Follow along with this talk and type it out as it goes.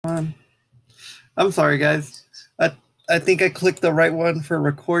I'm sorry, guys. I, I think I clicked the right one for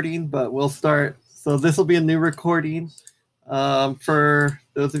recording, but we'll start. So this will be a new recording. For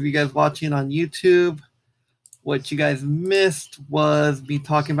those of you guys watching on YouTube, what you guys missed was me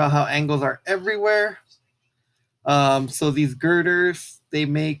talking about how angles are everywhere. So these girders, they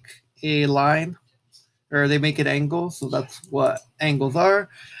make a line or they make an angle. So that's what angles are.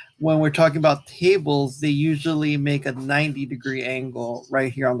 When we're talking about tables, they usually make a 90-degree angle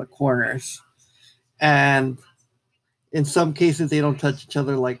right here on the corners. And in some cases, they don't touch each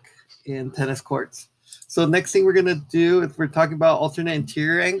other like in tennis courts. So next thing we're going to do is we're talking about alternate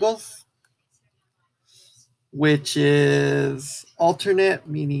interior angles, which is alternate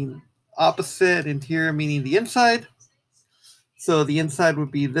meaning opposite, interior meaning the inside. So the inside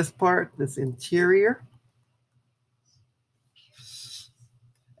would be this part, this interior.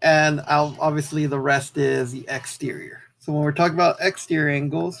 And obviously the rest is the exterior. So when we're talking about exterior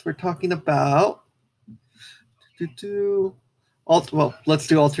angles, we're talking about well, let's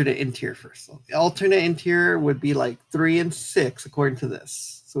do alternate interior first. So the alternate interior would be like 3 and 6 according to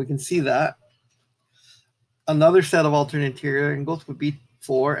this. So we can see that. Another set of alternate interior angles would be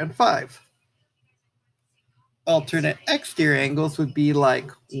 4 and 5. Alternate exterior angles would be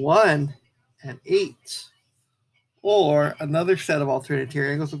like 1 and 8. Or another set of alternate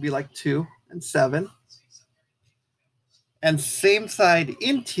interior angles would be like 2 and 7. And same side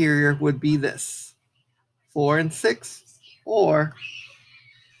interior would be this 4 and 6 or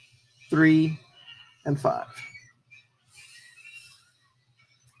 3 and 5.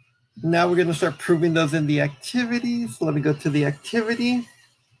 Now we're going to start proving those in the activity. So let me go to the activity.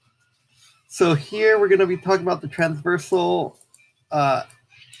 So here we're going to be talking about the transversal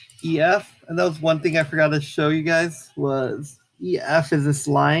EF. And that was one thing I forgot to show you guys was EF is this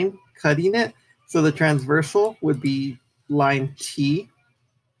line cutting it. So the transversal would be line T,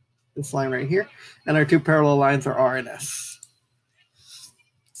 this line right here. And our two parallel lines are R and S.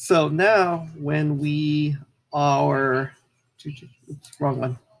 So now when we are, oops, wrong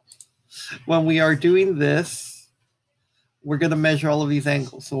one. When we are doing this, we're going to measure all of these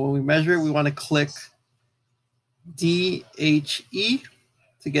angles. So when we measure it, we want to click DHE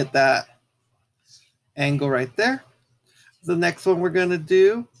to get that angle right there. The next one we're going to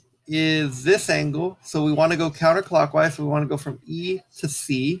do is this angle. So we want to go counterclockwise. So we want to go from E to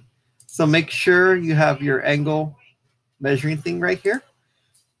C. So make sure you have your angle measuring thing right here.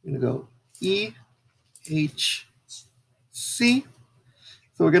 You're going to go E, H, C.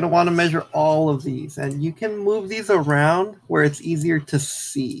 So we're going to want to measure all of these. And you can move these around where it's easier to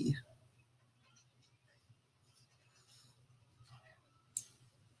see.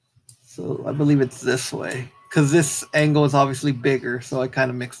 So I believe it's this way because this angle is obviously bigger. So I kind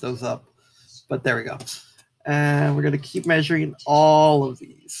of mixed those up. But there we go. And we're going to keep measuring all of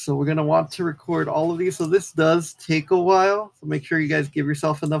these. So we're going to want to record all of these. So this does take a while. So make sure you guys give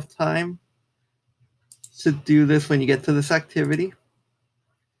yourself enough time to do this when you get to this activity.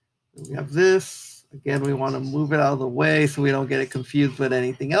 And we have this. Again, we want to move it out of the way so we don't get it confused with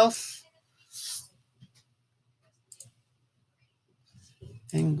anything else.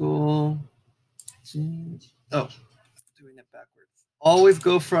 Angle. Oh, doing it backwards. Always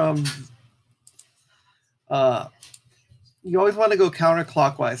go from you always want to go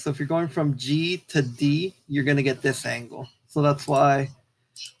counterclockwise. So if you're going from G to D, you're going to get this angle. So that's why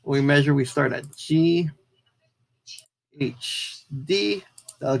when we measure, we start at G, H, D.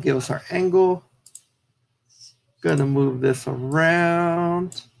 That'll give us our angle. Going to move this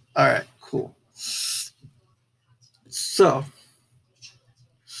around. All right, cool. So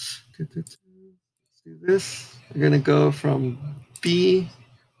let's do this. We're going to go from B,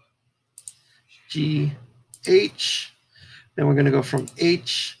 G, H. Then we're going to go from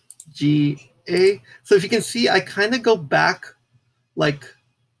H, G, A. So if you can see, I kind of go back like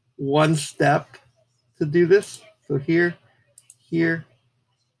one step to do this. So here, here,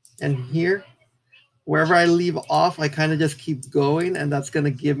 and here. Wherever I leave off, I kind of just keep going, and that's going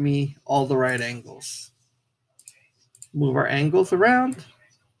to give me all the right angles. Move our angles around.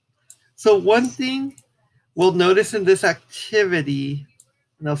 So one thing we'll notice in this activity,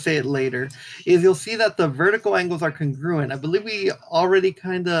 and I'll say it later, is you'll see that the vertical angles are congruent. I believe we already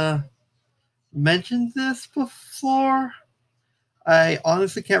kind of mentioned this before. I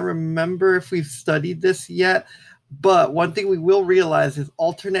honestly can't remember if we've studied this yet, but one thing we will realize is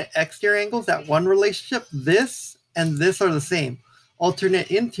alternate exterior angles, that one relationship, this and this are the same.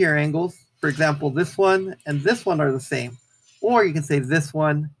 Alternate interior angles, for example, this one and this one are the same. Or you can say this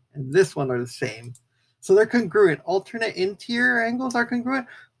one and this one are the same. So they're congruent. Alternate interior angles are congruent.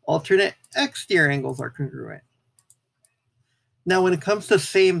 Alternate exterior angles are congruent. Now, when it comes to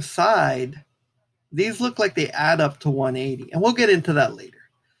same side, these look like they add up to 180, and we'll get into that later.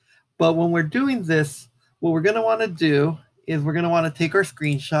 But when we're doing this, what we're going to want to do is we're going to want to take our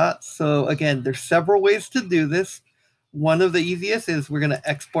screenshot. So again, there's several ways to do this. One of the easiest is we're going to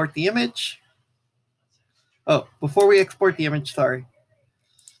export the image. Oh, before we export the image, sorry.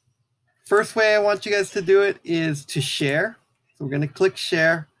 First way I want you guys to do it is to share. So we're going to click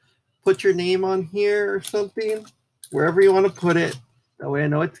share, put your name on here or something, wherever you want to put it. That way I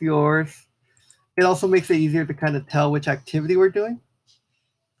know it's yours. It also makes it easier to kind of tell which activity we're doing.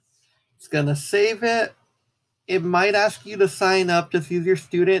 It's going to save it. It might ask you to sign up. Just use your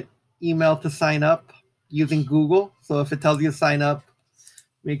student email to sign up using Google. So if it tells you to sign up,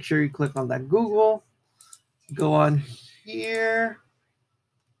 make sure you click on that Google. Go on here.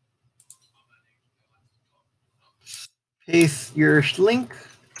 Paste your link.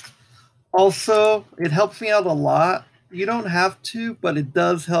 Also, it helps me out a lot. You don't have to, but it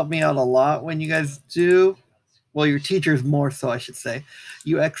does help me out a lot when you guys do. Well, your teachers more so, I should say.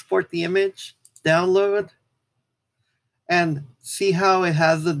 You export the image, download, and see how it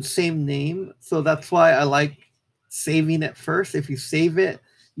has the same name. So that's why I like saving it first. If you save it,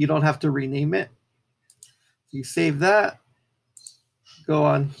 you don't have to rename it. You save that, go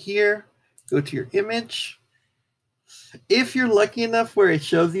on here, go to your image. If you're lucky enough where it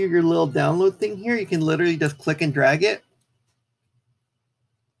shows you your little download thing here, you can literally just click and drag it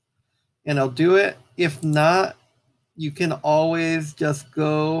and I'll do it. If not, you can always just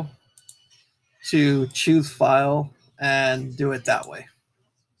go to choose file and do it that way.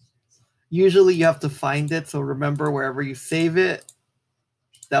 Usually you have to find it, so remember wherever you save it,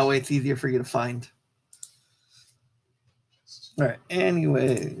 that way it's easier for you to find. All right,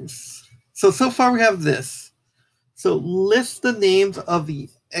 anyways. So far we have this. So list the names of the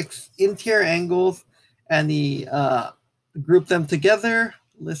interior angles and group them together.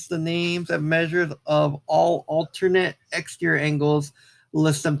 List the names and measures of all alternate exterior angles.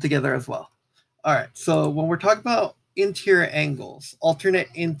 List them together as well. All right, so when we're talking about interior angles, alternate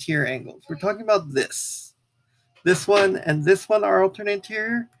interior angles, we're talking about this. This one and this one are alternate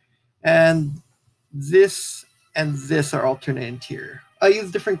interior, and this and this are alternate interior. I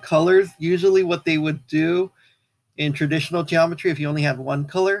use different colors. Usually what they would do in traditional geometry, if you only had one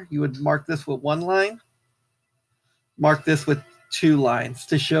color, you would mark this with one line, mark this with two lines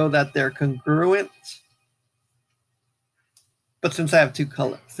to show that they're congruent. But since I have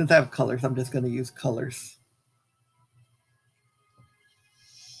colors, I'm just going to use colors.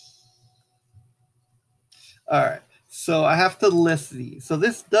 All right, so I have to list these. So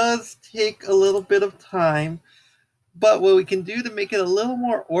this does take a little bit of time, but what we can do to make it a little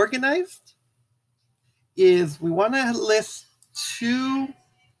more organized is we want to list two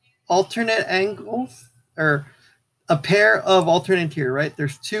alternate angles, or a pair of alternate interior, right?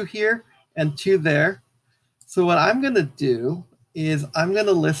 There's two here and two there. So what I'm going to do is I'm going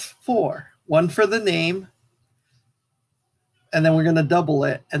to list four. One for the name, and then we're going to double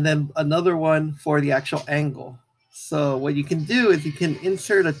it, and then another one for the actual angle. So what you can do is you can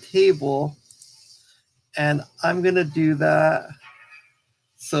insert a table, and I'm going to do that.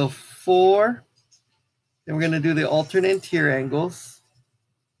 So four, and we're going to do the alternate interior angles.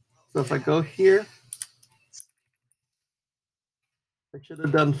 So if I go here, I should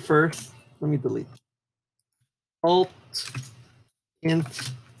have done first. Let me delete. Alt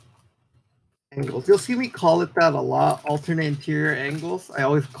int angles. You'll see me call it that a lot, alternate interior angles. I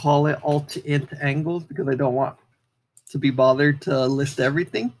always call it alt int angles because I don't want to be bothered to list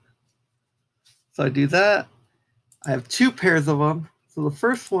everything. So I do that. I have two pairs of them. So the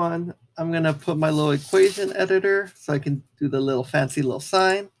first one, I'm going to put my little equation editor so I can do the little fancy little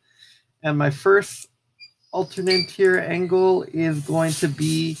sign. And my first alternate interior angle is going to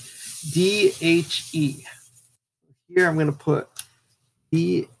be DHE. Here I'm going to put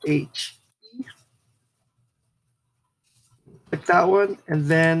DHE, like that one. And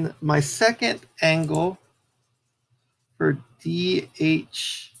then my second angle for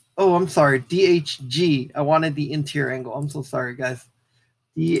DHG. I wanted the interior angle. I'm so sorry, guys.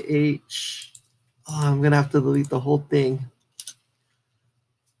 I'm going to have to delete the whole thing.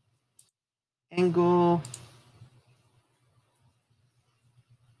 Angle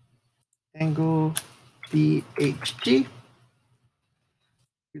DHG.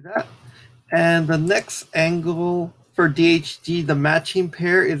 Do that. And the next angle for DHG, the matching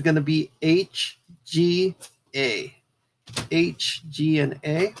pair, is going to be HGA. H, G, and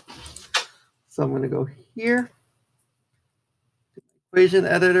A. So I'm going to go here. Equation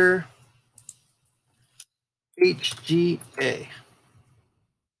editor. HGA.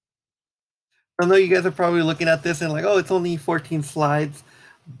 I know you guys are probably looking at this and like, oh, it's only 14 slides.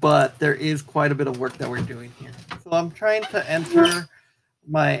 but there is quite a bit of work that we're doing here. So I'm trying to enter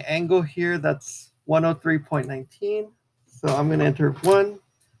my angle here. That's 103.19. So I'm going to enter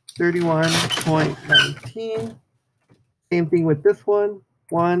 131.19. Same thing with this one,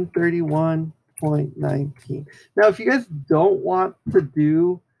 131.19. Now, if you guys don't want to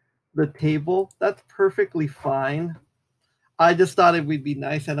do the table, that's perfectly fine. I just thought it would be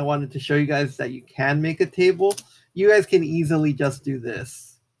nice, and I wanted to show you guys that you can make a table. You guys can easily just do this.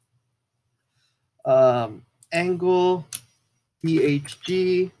 Angle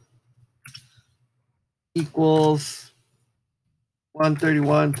DHG equals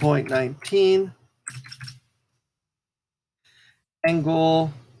 131.19.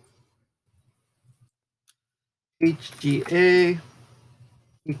 Angle HGA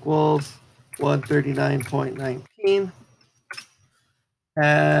equals 139.19.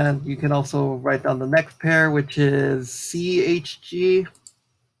 And you can also write down the next pair, which is CHG.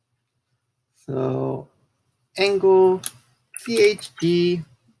 So angle CHG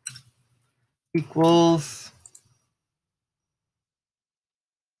equals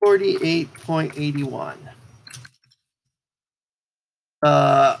 48.81.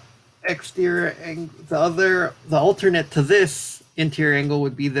 Exterior angle, the alternate to this interior angle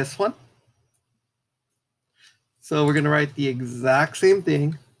would be this one. So we're going to write the exact same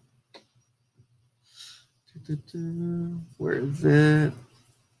thing. Where is it?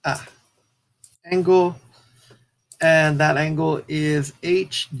 Angle. And that angle is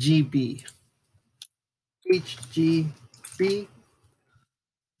HGB. HGB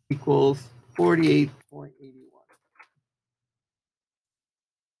equals 48.81.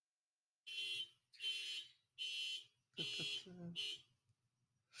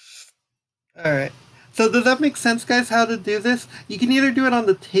 All right. So does that make sense, guys, how to do this? You can either do it on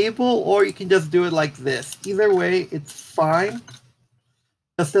the table or you can just do it like this. Either way, it's fine,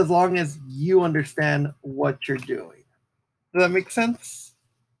 just as long as you understand what you're doing. Does that make sense?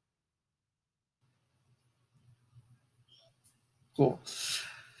 Cool.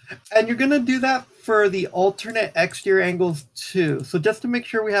 And you're going to do that for the alternate exterior angles too. So just to make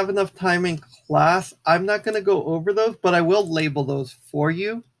sure we have enough time in class, I'm not going to go over those, but I will label those for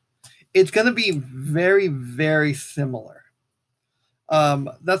you. It's going to be very, very similar.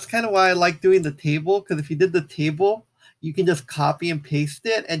 That's kind of why I like doing the table, because if you did the table, you can just copy and paste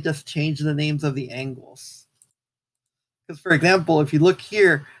it and just change the names of the angles. Because, for example, if you look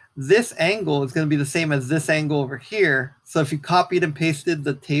here, this angle is going to be the same as this angle over here. So if you copied and pasted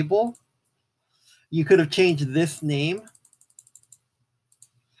the table, you could have changed this name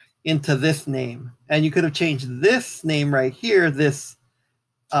into this name. And you could have changed this name right here, this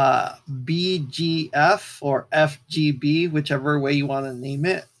BGF or FGB, whichever way you want to name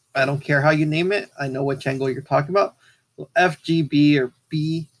it. I don't care how you name it. I know which angle you're talking about. So FGB or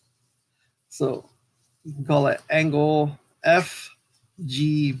B. So you can call it angle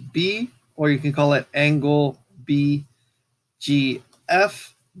FGB, or you can call it angle BGF.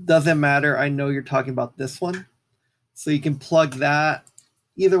 Doesn't matter. I know you're talking about this one. So you can plug that,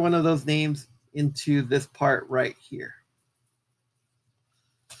 either one of those names, into this part right here.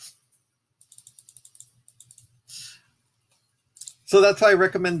 So that's why I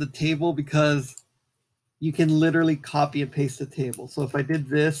recommend the table, because you can literally copy and paste the table. So if I did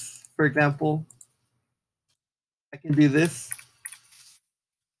this, for example, I can do this.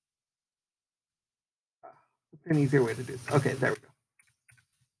 What's an easier way to do this? Okay, there we go.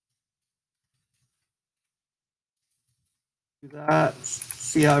 Do that.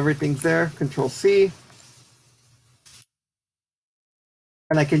 See how everything's there. Control C.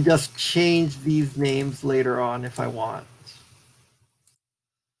 And I can just change these names later on if I want.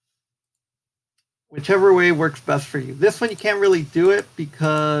 Whichever way works best for you. This one you can't really do it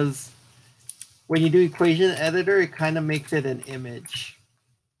because when you do equation editor, it kind of makes it an image.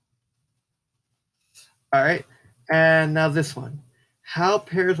 All right. And now this one. How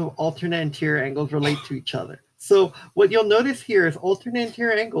pairs of alternate interior angles relate to each other. So what you'll notice here is alternate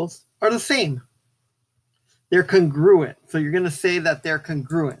interior angles are the same. They're congruent. So you're going to say that they're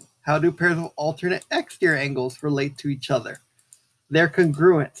congruent. How do pairs of alternate exterior angles relate to each other? They're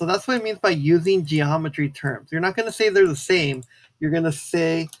congruent. So that's what it means by using geometry terms. You're not going to say they're the same. You're going to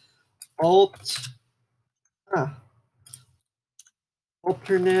say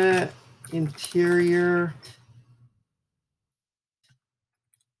alternate interior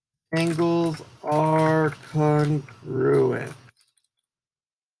angles are congruent.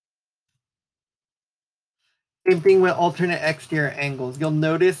 Same thing with alternate exterior angles. You'll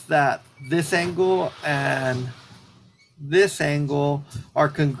notice that this angle and this angle are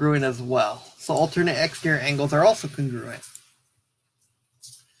congruent as well. So alternate exterior angles are also congruent.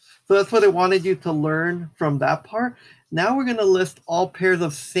 So that's what I wanted you to learn from that part. Now we're going to list all pairs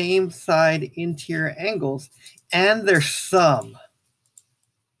of same side interior angles and their sum.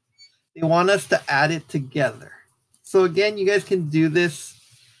 They want us to add it together. So again, you guys can do this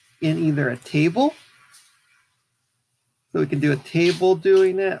in either a table. So we can do a table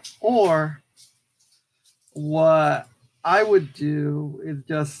doing it, or what I would do is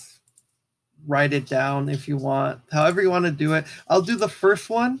just write it down if you want, however you want to do it. I'll do the first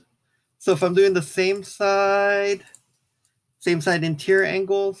one. So if I'm doing the same side interior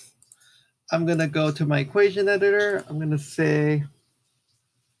angles, I'm going to go to my equation editor. I'm going to say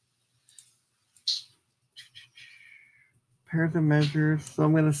pairs of measures. So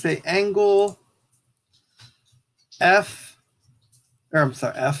I'm going to say angle F, or I'm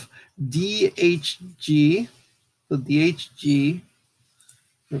sorry, F, DHG. So DHG, I'm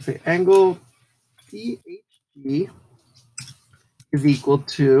going to say angle DHG is equal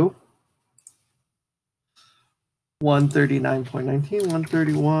to 139.19,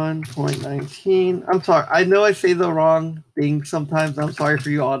 131.19. I'm sorry. I know I say the wrong thing sometimes. I'm sorry for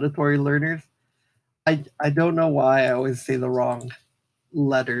you auditory learners. I don't know why I always say the wrong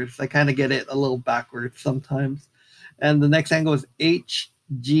letters. I kind of get it a little backwards sometimes. And the next angle is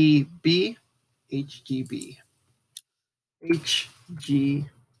HGB. HGB. HGB.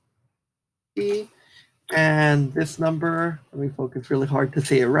 And this number, let me focus really hard to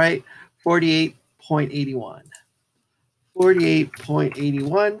say it right, 48.81.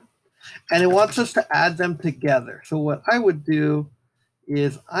 48.81. And it wants us to add them together. So what I would do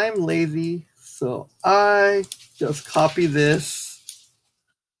is I'm lazy, so I just copy this,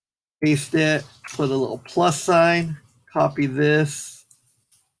 paste it, put a little plus sign, copy this,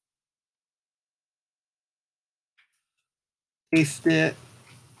 paste it,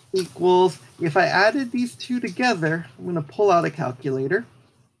 equals. If I added these two together, I'm going to pull out a calculator.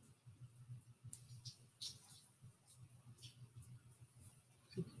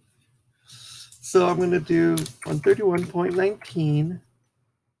 So I'm going to do 131.19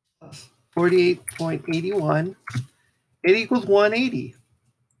 plus 48.81. It equals 180.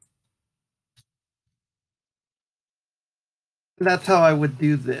 And that's how I would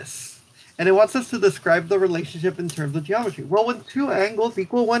do this. And it wants us to describe the relationship in terms of geometry. Well, when two angles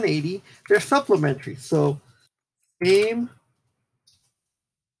equal 180, they're supplementary. So same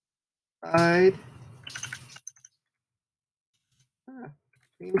side,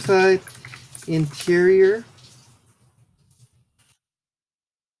 interior.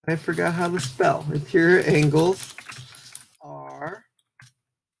 I forgot how to spell. Interior angles are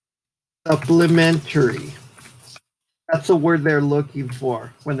supplementary. That's the word they're looking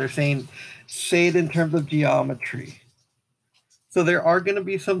for when they're saying, say it in terms of geometry. So there are going to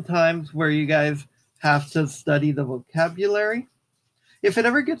be some times where you guys have to study the vocabulary. If it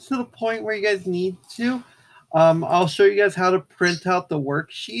ever gets to the point where you guys need to, I'll show you guys how to print out the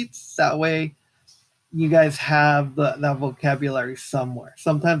worksheets. That way you guys have that vocabulary somewhere.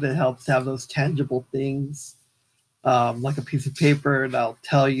 Sometimes it helps to have those tangible things, like a piece of paper that'll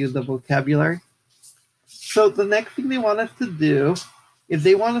tell you the vocabulary. So the next thing they want us to do is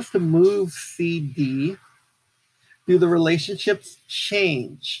they want us to move CD. Do the relationships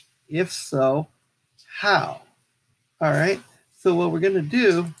change? If so, how? All right. So what we're going to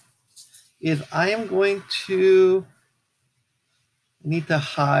do is I am going to need to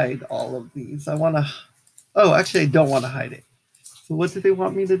hide all of these. I want to, oh, actually, I don't want to hide it. So what do they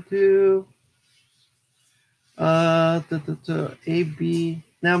want me to do? AB.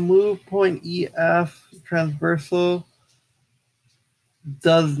 Now move point EF transversal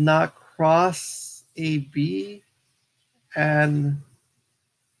does not cross AB, and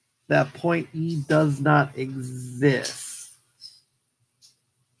that point E does not exist.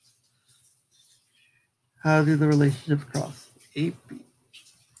 How do the relationships cross? AB,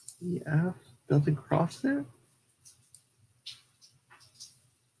 EF doesn't cross it?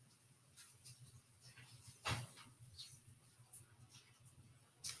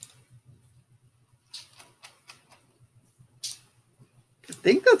 I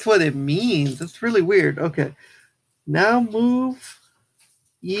think that's what it means. It's really weird. Okay. Now move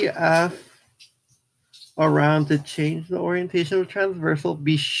EF around to change the orientation of transversal.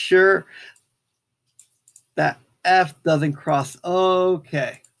 Be sure that F doesn't cross.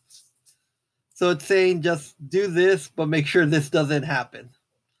 Okay. So it's saying just do this, but make sure this doesn't happen.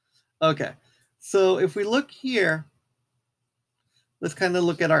 Okay. So if we look here, let's kind of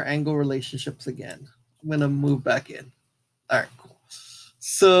look at our angle relationships again. I'm going to move back in. All right, cool.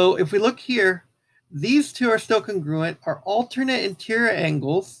 So if we look here, these two are still congruent. Our alternate interior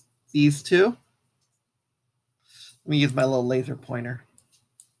angles, these two. Let me use my little laser pointer.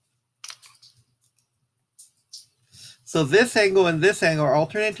 So this angle and this angle, our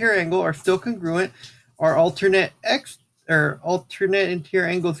alternate interior angle, are still congruent. Our alternate interior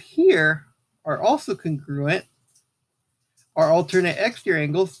angles here are also congruent. Our alternate exterior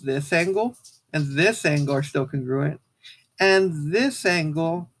angles, this angle and this angle, are still congruent. And this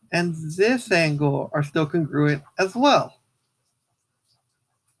angle and this angle are still congruent as well.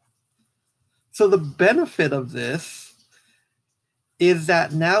 So the benefit of this is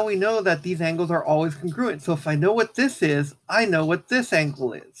that now we know that these angles are always congruent. So if I know what this is, I know what this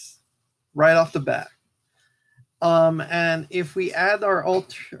angle is right off the bat. And if we add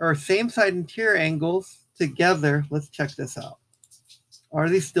our same side interior angles together, let's check this out. Are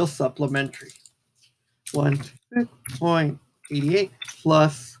these still supplementary? 126.88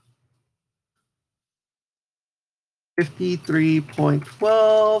 plus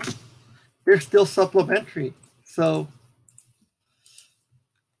 53.12. They're still supplementary. So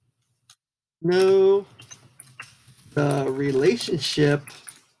no, the relationship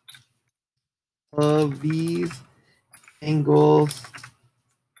of these angles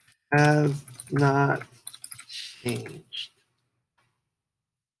has not changed.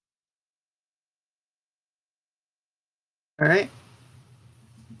 All right.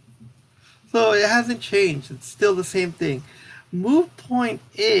 So it hasn't changed. It's still the same thing. Move point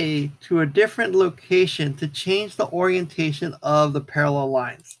A to a different location to change the orientation of the parallel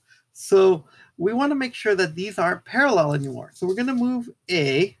lines. So we want to make sure that these aren't parallel anymore. So we're going to move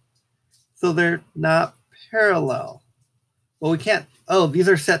A so they're not parallel. Well, we can't. Oh, these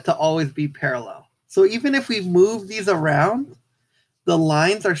are set to always be parallel. So even if we move these around, the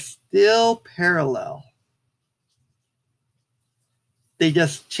lines are still parallel. They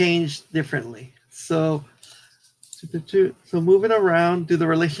just change differently. So move it around, do the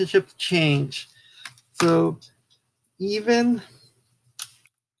relationships change? So even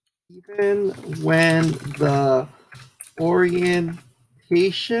when the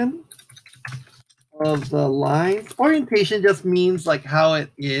orientation of the line, orientation just means like how it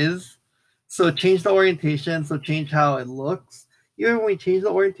is. So change the orientation, so change how it looks. Even when we change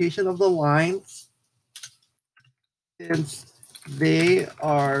the orientation of the lines, since they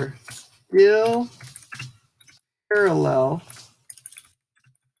are still parallel,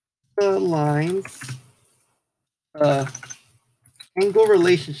 the lines, angle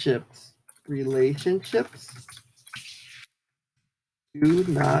relationships do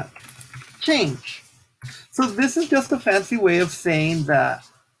not change. So this is just a fancy way of saying that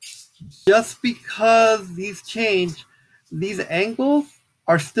just because these change, these angles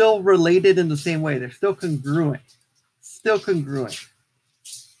are still related in the same way. They're still congruent. Still congruent.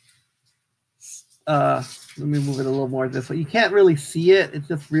 Let me move it a little more this way. You can't really see it. It's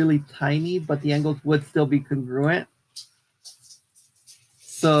just really tiny, but the angles would still be congruent.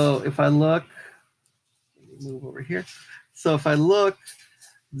 So if I look, let me move over here. So if I look,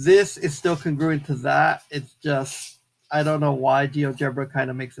 this is still congruent to that. It's just, I don't know why GeoGebra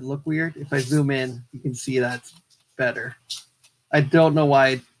kind of makes it look weird. If I zoom in, you can see that's better. I don't know why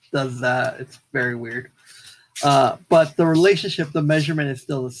it does that. It's very weird. But the relationship, the measurement is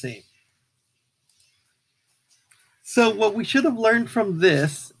still the same. So what we should have learned from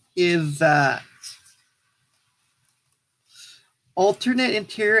this is that alternate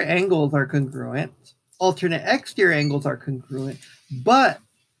interior angles are congruent, alternate exterior angles are congruent, but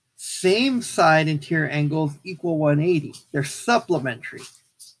same side interior angles equal 180. They're supplementary.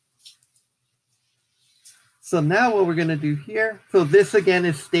 So now what we're going to do here, so this again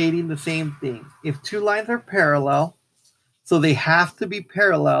is stating the same thing. If two lines are parallel, so they have to be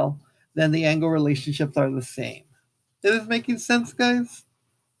parallel, then the angle relationships are the same. Is this making sense, guys?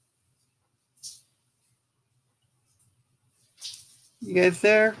 You guys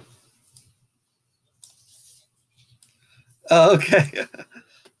there? Oh, okay.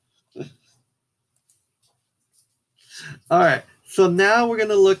 All right. So now we're going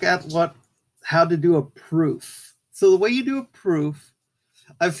to look at how to do a proof. So the way you do a proof,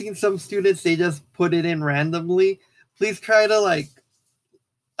 I've seen some students, they just put it in randomly. Please try to like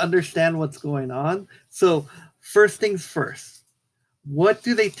understand what's going on. So first things first, what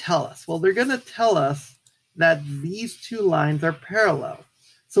do they tell us? Well, they're going to tell us that these two lines are parallel.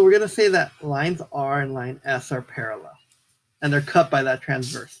 So we're going to say that lines R and line S are parallel, and they're cut by that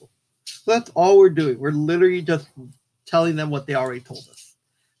transversal. So that's all we're doing. We're literally just telling them what they already told us.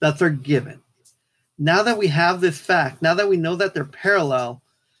 That's our given. Now that we have this fact, now that we know that they're parallel,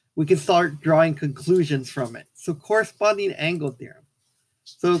 we can start drawing conclusions from it. So corresponding angle theorem.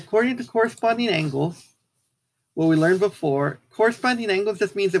 So according to corresponding angles, what we learned before, corresponding angles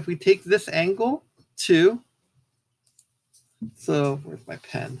just means if we take this angle to, so where's my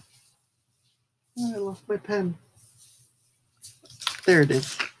pen? Oh, I lost my pen. There it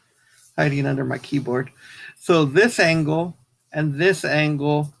is, hiding under my keyboard. So this angle and this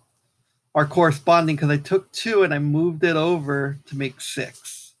angle are corresponding because I took 2 and I moved it over to make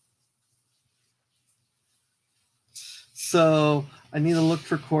 6. So I need to look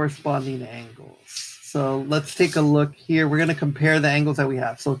for corresponding angles. So let's take a look here. We're going to compare the angles that we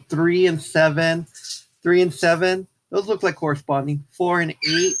have. So 3 and 7, 3 and 7, those look like corresponding. 4 and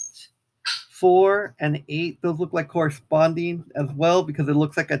 8, 4 and 8, those look like corresponding as well because it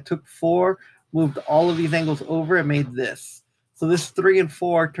looks like I took 4, moved all of these angles over and made this. So this 3 and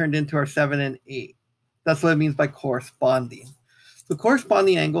 4 turned into our 7 and 8. That's what it means by corresponding. So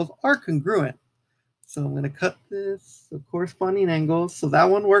corresponding angles are congruent. So I'm going to cut this. So corresponding angles. So that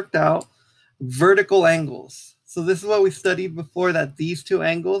one worked out. Vertical angles. So this is what we studied before, that these two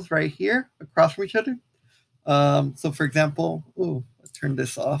angles right here across from each other. So for example, I'll turn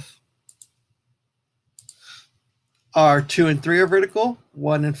this off. Are 2 and 3 are vertical,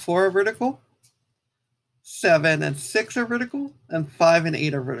 1 and 4 are vertical, 7 and 6 are vertical, and 5 and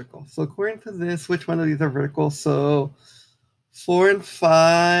 8 are vertical. So according to this, which one of these are vertical? So 4 and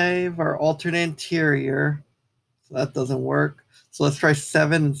 5 are alternate interior. So that doesn't work. So let's try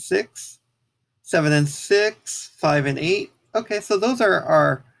 7 and 6. 7 and 6, 5 and 8. Okay, so those are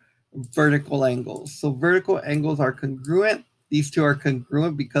our vertical angles. So vertical angles are congruent. These two are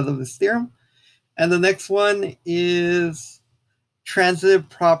congruent because of this theorem. And the next one is transitive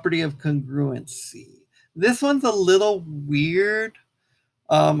property of congruency. This one's a little weird.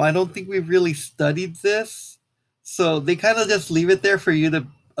 I don't think we've really studied this. So they kind of just leave it there for you to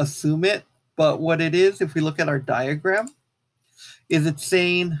assume it. But what it is, if we look at our diagram, is it's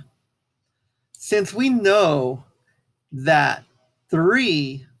saying, since we know that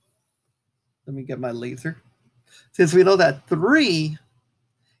 3, let me get my laser. Since we know that 3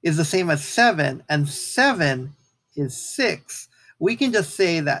 is the same as 7 and 7 is 6, we can just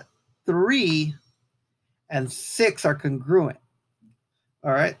say that 3 and 6 are congruent.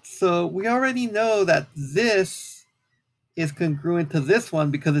 All right, so we already know that this is congruent to this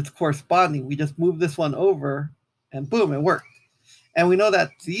one because it's corresponding. We just move this one over and boom, it worked. And we know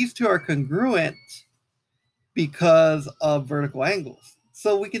that these two are congruent because of vertical angles.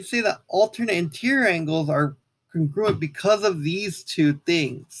 So we can say that alternate interior angles are congruent because of these two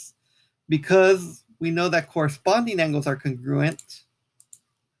things. Because we know that corresponding angles are congruent,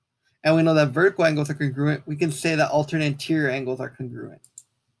 and we know that vertical angles are congruent, we can say that alternate interior angles are congruent.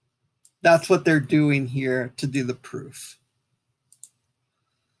 That's what they're doing here to do the proof.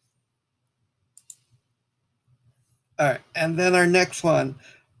 All right, and then our next one,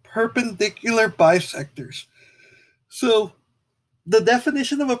 perpendicular bisectors. So the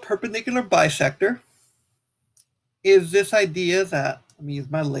definition of a perpendicular bisector is this idea that, let me use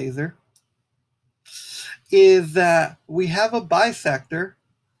my laser, is that we have a bisector.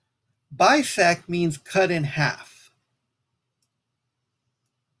 Bisect means cut in half.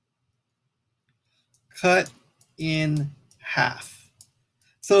 Cut in half.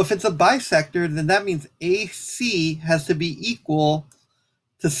 So if it's a bisector, then that means AC has to be equal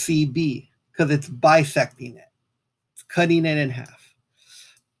to CB because it's bisecting it. It's cutting it in half.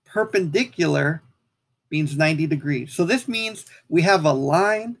 Perpendicular means 90 degrees. So this means we have a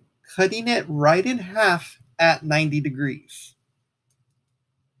line cutting it right in half at 90 degrees.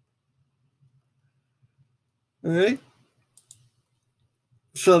 All right.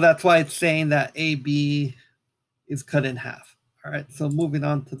 So that's why it's saying that AB is cut in half. All right. So moving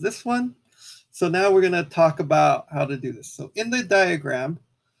on to this one. So now we're going to talk about how to do this. So in the diagram,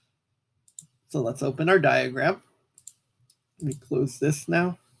 so let's open our diagram. Let me close this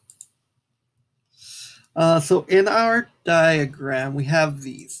now. So in our diagram, we have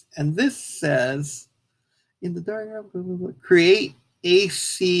these. And this says, in the diagram, create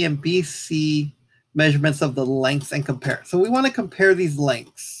AC and BC measurements of the lengths and compare. So we want to compare these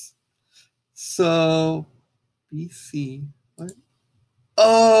lengths. So BC, what?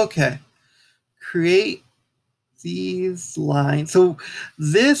 Oh, okay. Create these lines. So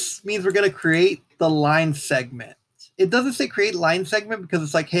this means we're going to create the line segment. It doesn't say create line segment because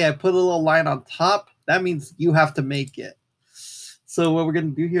it's like, hey, I put a little line on top. That means you have to make it. So what we're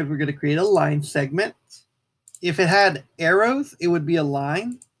going to do here is we're going to create a line segment. If it had arrows, it would be a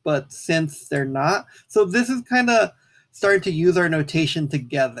line, but since they're not, so this is kind of starting to use our notation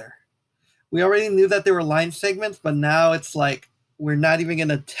together. We already knew that there were line segments, but now it's like, we're not even going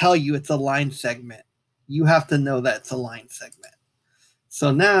to tell you it's a line segment. You have to know that it's a line segment.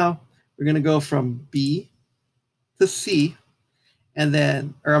 So now we're going to go from B to C, and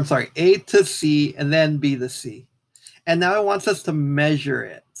then, or I'm sorry, A to C, and then B to C. And now it wants us to measure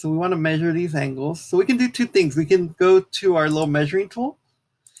it. So we want to measure these angles. So we can do two things. We can go to our little measuring tool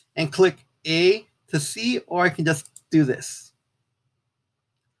and click A to C, or I can just do this.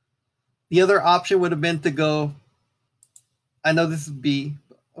 The other option would have been to go, I know this is B.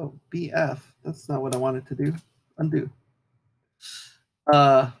 Oh, BF. That's not what I wanted to do. Undo.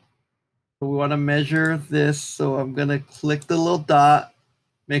 We want to measure this. So I'm going to click the little dot,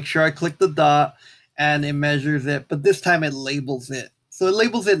 make sure I click the dot, and it measures it. But this time it labels it. So it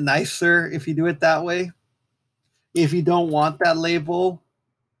labels it nicer if you do it that way. If you don't want that label,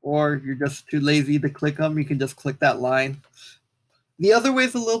 or you're just too lazy to click them, you can just click that line. The other way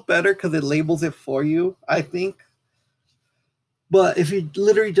is a little better because it labels it for you, I think. But if you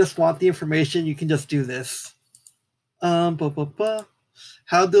literally just want the information, you can just do this.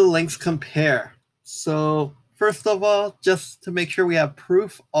 How do links compare? So first of all, just to make sure we have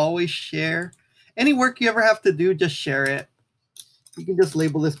proof, always share. Any work you ever have to do, just share it. You can just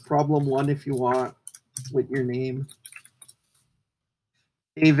label this problem 1 if you want with your name.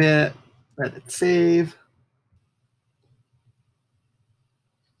 Save it, let it save.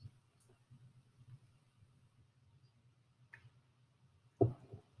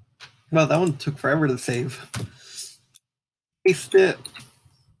 Well, that one took forever to save. Paste it.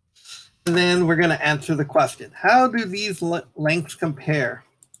 And then we're going to answer the question. How do these lengths compare?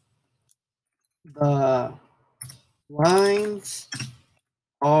 The lines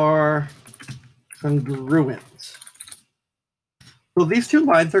are congruent. So these two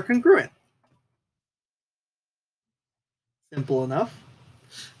lines are congruent. Simple enough.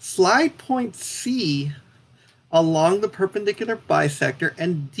 Slide point C along the perpendicular bisector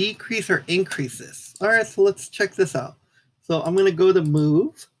and decrease or increase this. All right, so let's check this out. So I'm going to go to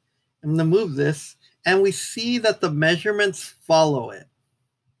move. I'm going to move this, and we see that the measurements follow it.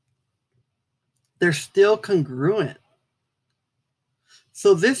 They're still congruent.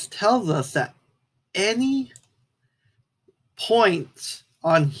 So this tells us that any point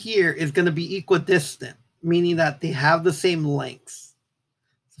on here is going to be equidistant, meaning that they have the same lengths.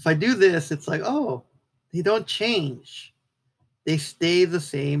 So if I do this, it's like, oh, they don't change. They stay the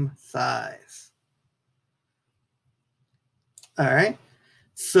same size. All right.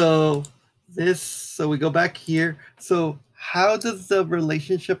 So we go back here. So how does the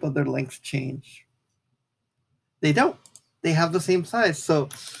relationship of their lengths change? They don't. They have the same size. So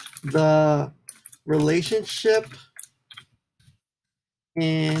the relationship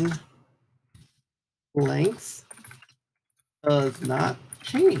in lengths does not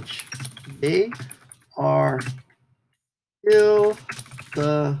change. They are still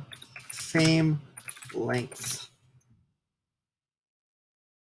the same lengths.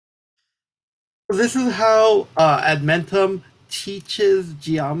 This is how Admentum teaches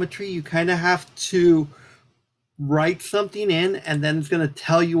geometry. You kind of have to write something in, and then it's going to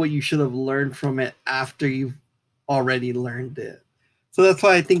tell you what you should have learned from it after you've already learned it. So that's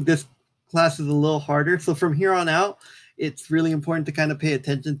why I think this class is a little harder. So from here on out, it's really important to kind of pay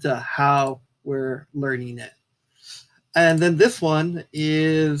attention to how we're learning it. And then this one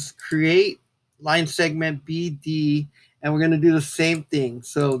is create line segment BD, and we're going to do the same thing.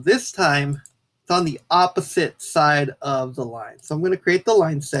 So this time, it's on the opposite side of the line. So I'm going to create the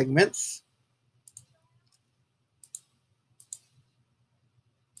line segments.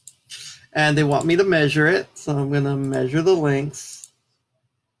 And they want me to measure it. So I'm going to measure the lengths.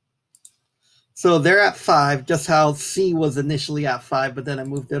 So they're at 5, just how C was initially at 5, but then I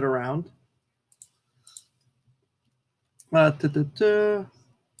moved it around.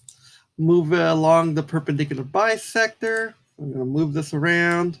 Move it along the perpendicular bisector. I'm going to move this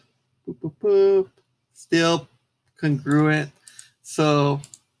around. Boop, boop, boop. Still congruent. So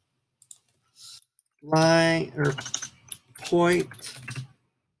line or point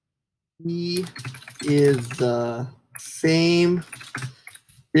E is the same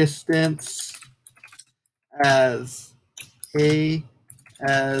distance as A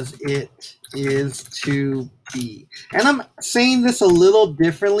as it is to B. And I'm saying this a little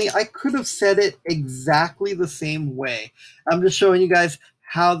differently. I could have said it exactly the same way. I'm just showing you guys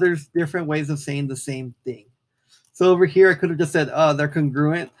how there's different ways of saying the same thing. So over here, I could have just said, oh, they're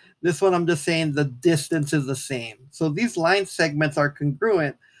congruent. This one, I'm just saying the distance is the same. So these line segments are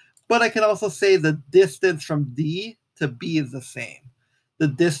congruent, but I can also say the distance from D to B is the same. The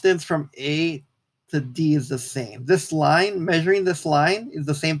distance from A to D is the same. This line, measuring this line, is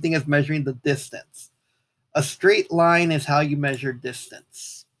the same thing as measuring the distance. A straight line is how you measure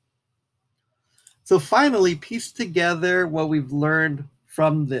distance. So finally, piece together what we've learned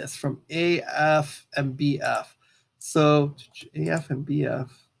from this, from AF and BF. So AF and BF.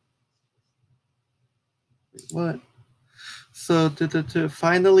 Wait, what? So to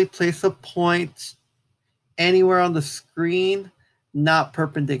finally place a point anywhere on the screen, not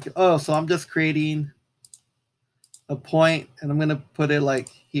perpendicular. Oh, so I'm just creating a point and I'm going to put it like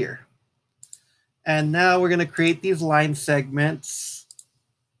here. And now we're going to create these line segments.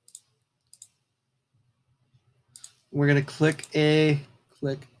 We're going to click A,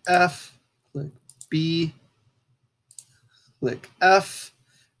 click F, click B, click F.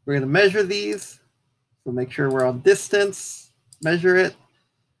 We're going to measure these. So make sure we're on distance, measure it.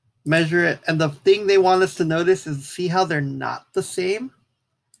 And the thing they want us to notice is see how they're not the same.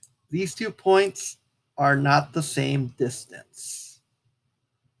 These 2 points are not the same distance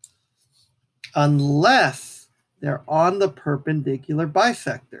unless they're on the perpendicular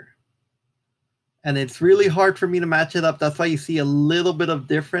bisector. And it's really hard for me to match it up. That's why you see a little bit of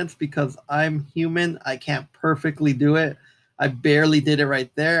difference, because I'm human. I can't perfectly do it. I barely did it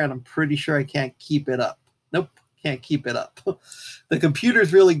right there, and I'm pretty sure I can't keep it up. Nope, can't keep it up. The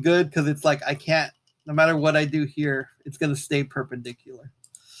computer's really good because it's like I can't, no matter what I do here, it's going to stay perpendicular.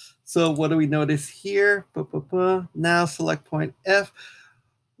 So what do we notice here? Now select point F.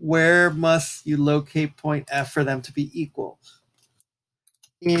 Where must you locate point F for them to be equal?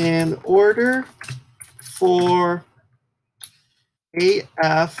 In order for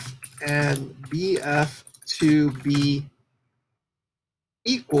AF and BF to be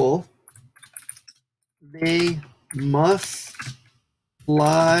equal, they must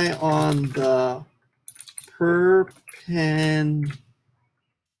lie on the perpendicular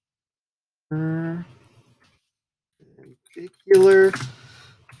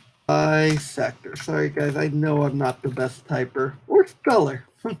bisector. Sorry guys, I know I'm not the best typer or speller.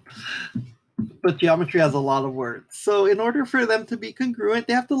 But geometry has a lot of words. So in order for them to be congruent,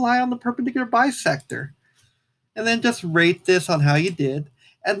 they have to lie on the perpendicular bisector. And then just rate this on how you did.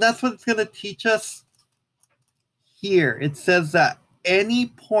 And that's what it's going to teach us here. It says that any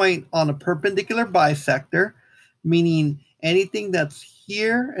point on a perpendicular bisector, meaning anything that's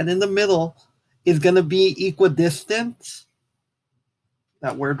here and in the middle, is going to be equidistant.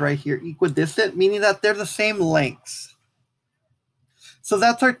 That word right here, equidistant, meaning that they're the same lengths. So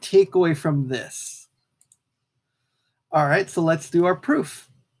that's our takeaway from this. All right, so let's do our proof.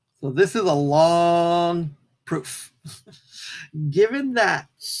 So this is a long proof. Given that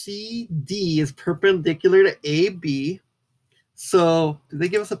CD is perpendicular to AB, so do they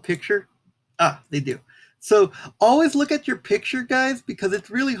give us a picture? Ah, they do. So always look at your picture, guys, because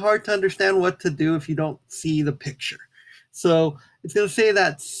it's really hard to understand what to do if you don't see the picture. So it's going to say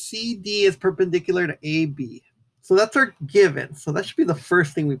that CD is perpendicular to AB. So that's our given. So that should be the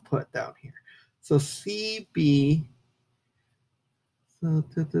first thing we put down here. So CB, so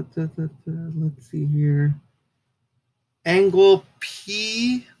let's see here. Angle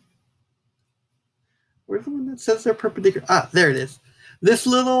P, where's the one that says they're perpendicular? Ah, there it is. This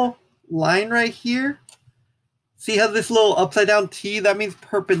little line right here, see how this little upside down T, that means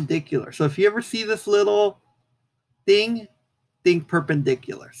perpendicular. So if you ever see this little thing, think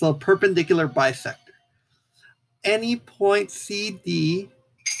perpendicular. So perpendicular bisector. Any point CD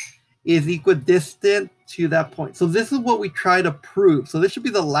is equidistant to that point. So this is what we try to prove. So this should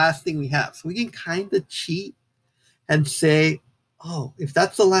be the last thing we have. So we can kind of cheat and say, oh, if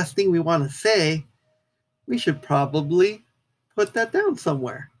that's the last thing we want to say, we should probably put that down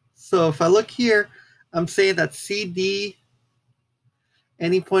somewhere. So if I look here, I'm saying that CD,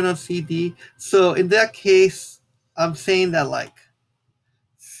 any point on CD. So in that case, I'm saying that like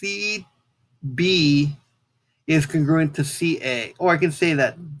CB is congruent to CA. Or I can say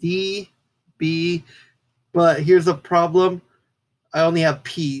that DB, but here's a problem. I only have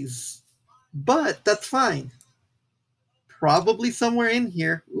P's. But that's fine. Probably somewhere in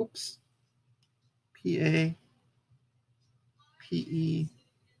here. Oops. PA, PE.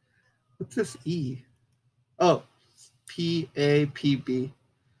 What's this E? Oh, PAPB.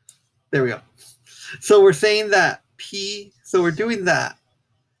 There we go. So we're saying that P, so we're doing that.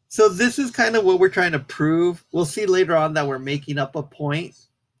 So this is kind of what we're trying to prove. We'll see later on that we're making up a point.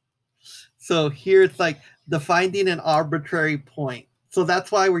 So here it's like defining an arbitrary point. So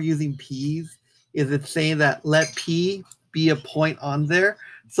that's why we're using P's, is it's saying that let P be a point on there.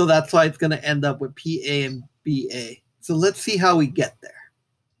 So that's why it's going to end up with PA and BA. So let's see how we get there.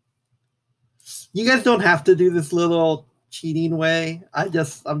 You guys don't have to do this little cheating way. I'm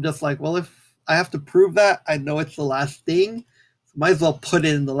just like, well, if I have to prove that, I know it's the last thing. So might as well put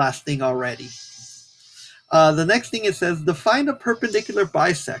it in the last thing already. The next thing it says, define a perpendicular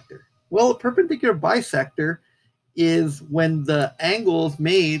bisector. Well, a perpendicular bisector is when the angles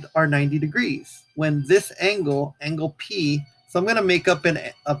made are 90 degrees. When this angle, angle P, so I'm going to make up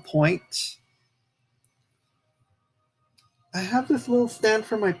a point. I have this little stand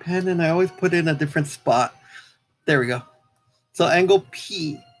for my pen and I always put it in a different spot. There we go. So angle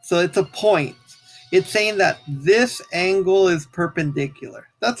P. So it's a point. It's saying that this angle is perpendicular.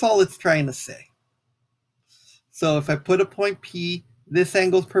 That's all it's trying to say. So if I put a point P, this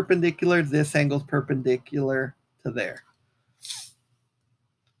angle is perpendicular, this angle is perpendicular to there.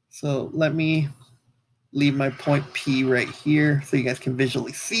 So let me leave my point P right here so you guys can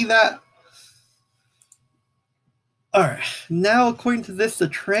visually see that. All right, now according to this, the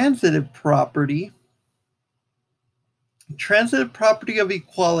transitive property of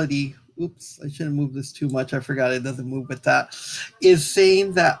equality, oops, I shouldn't move this too much. I forgot it doesn't move with that, is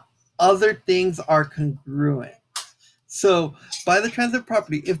saying that other things are congruent. So by the transitive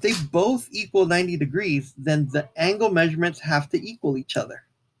property, if they both equal 90 degrees, then the angle measurements have to equal each other.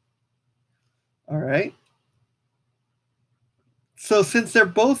 All right. So since they're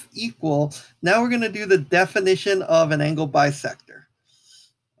both equal, now we're going to do the definition of an angle bisector.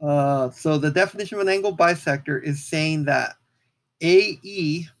 So the definition of an angle bisector is saying that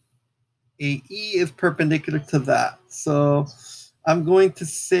AE is perpendicular to that. So I'm going to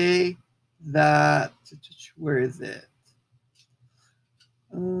say that, where is it?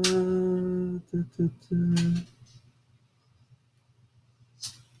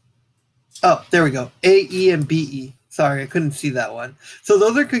 Oh, there we go. AE and BE. Sorry, I couldn't see that one. So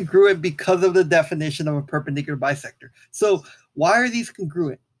those are congruent because of the definition of a perpendicular bisector. So why are these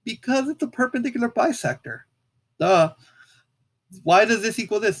congruent? Because it's a perpendicular bisector. Duh. Why does this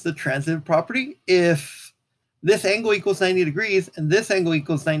equal this? The transitive property. If this angle equals 90 degrees and this angle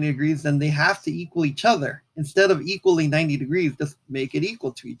equals 90 degrees, then they have to equal each other. Instead of equaling 90 degrees, just make it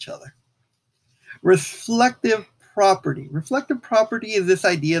equal to each other. Reflective property. Reflective property is this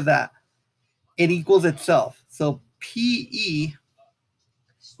idea that it equals itself. So PE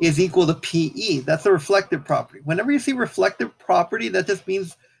is equal to PE. That's a reflective property. Whenever you see reflective property, that just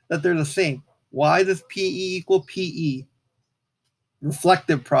means that they're the same. Why does PE equal PE?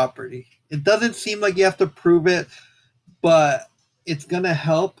 Reflective property. It doesn't seem like you have to prove it, but it's going to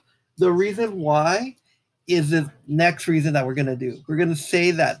help. The reason why is the next reason that we're going to do. We're going to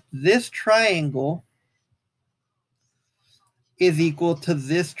say that this triangle is equal to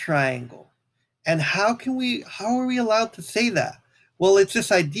this triangle. And how are we allowed to say that? Well, it's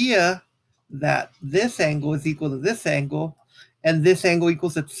this idea that this angle is equal to this angle and this angle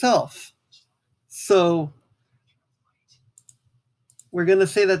equals itself. So we're going to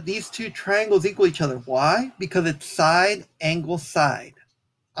say that these two triangles equal each other. Why? Because it's side, angle, side.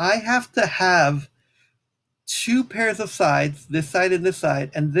 I have to have two pairs of sides, this side and this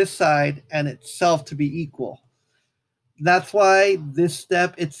side and itself to be equal. That's why this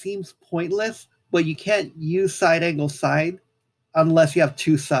step, it seems pointless, but you can't use side, angle, side unless you have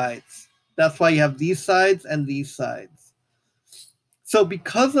two sides. That's why you have these sides and these sides. So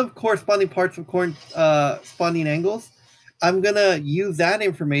because of corresponding parts of corresponding angles, I'm going to use that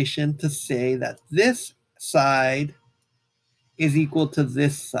information to say that this side is equal to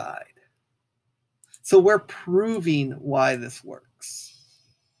this side. So we're proving why this works.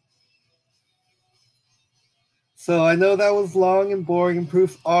 So I know that was long and boring, and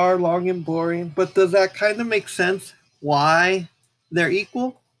proofs are long and boring, but does that kind of make sense why they're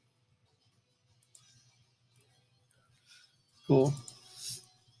equal? Cool.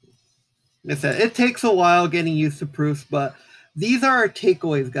 It takes a while getting used to proofs, but these are our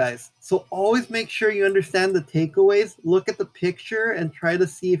takeaways, guys. So always make sure you understand the takeaways. Look at the picture and try to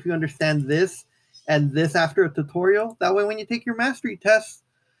see if you understand this and this after a tutorial. That way, when you take your mastery test,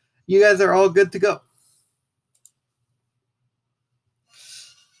 you guys are all good to go.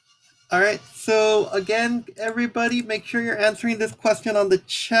 All right. So again, everybody, make sure you're answering this question on the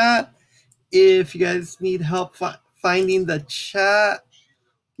chat. If you guys need help finding the chat,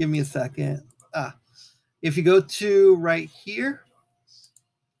 give me a second. If you go to right here,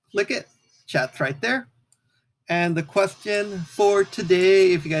 click it, chat's right there. And the question for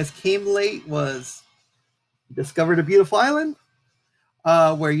today, if you guys came late, was discovered a beautiful island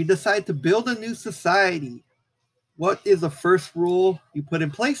where you decide to build a new society. What is the first rule you put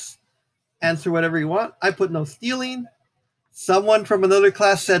in place? Answer whatever you want. I put no stealing. Someone from another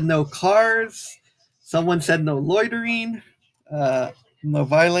class said no cars. Someone said no loitering, no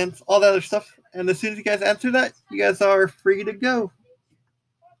violence, all that other stuff. And as soon as you guys answer that, you guys are free to go.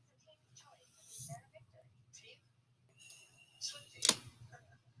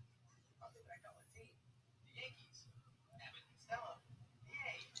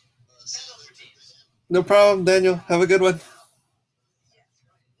 No problem, Daniel. Have a good one.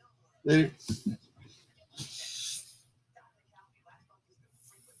 Later.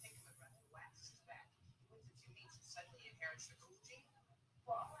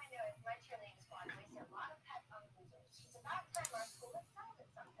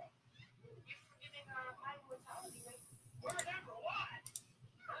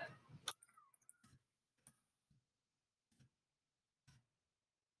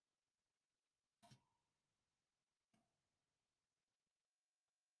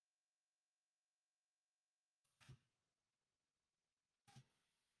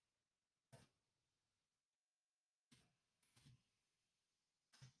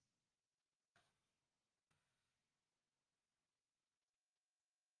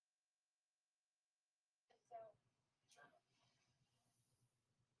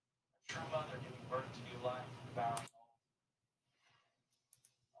 True mother giving birth to new life, devouring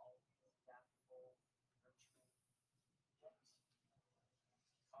all adaptable, nurturing, yet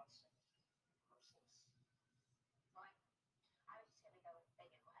constant, merciless.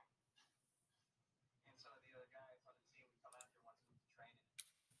 And some of the other guys on the team would come out there once we went to training.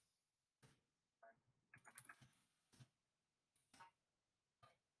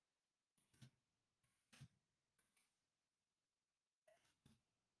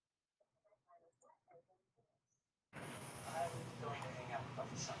 I'm going to hang out with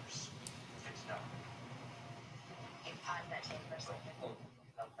Buffy Summers. Get to know her. You pause that tape for a second.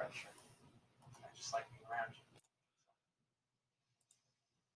 No pressure. I just like being around you.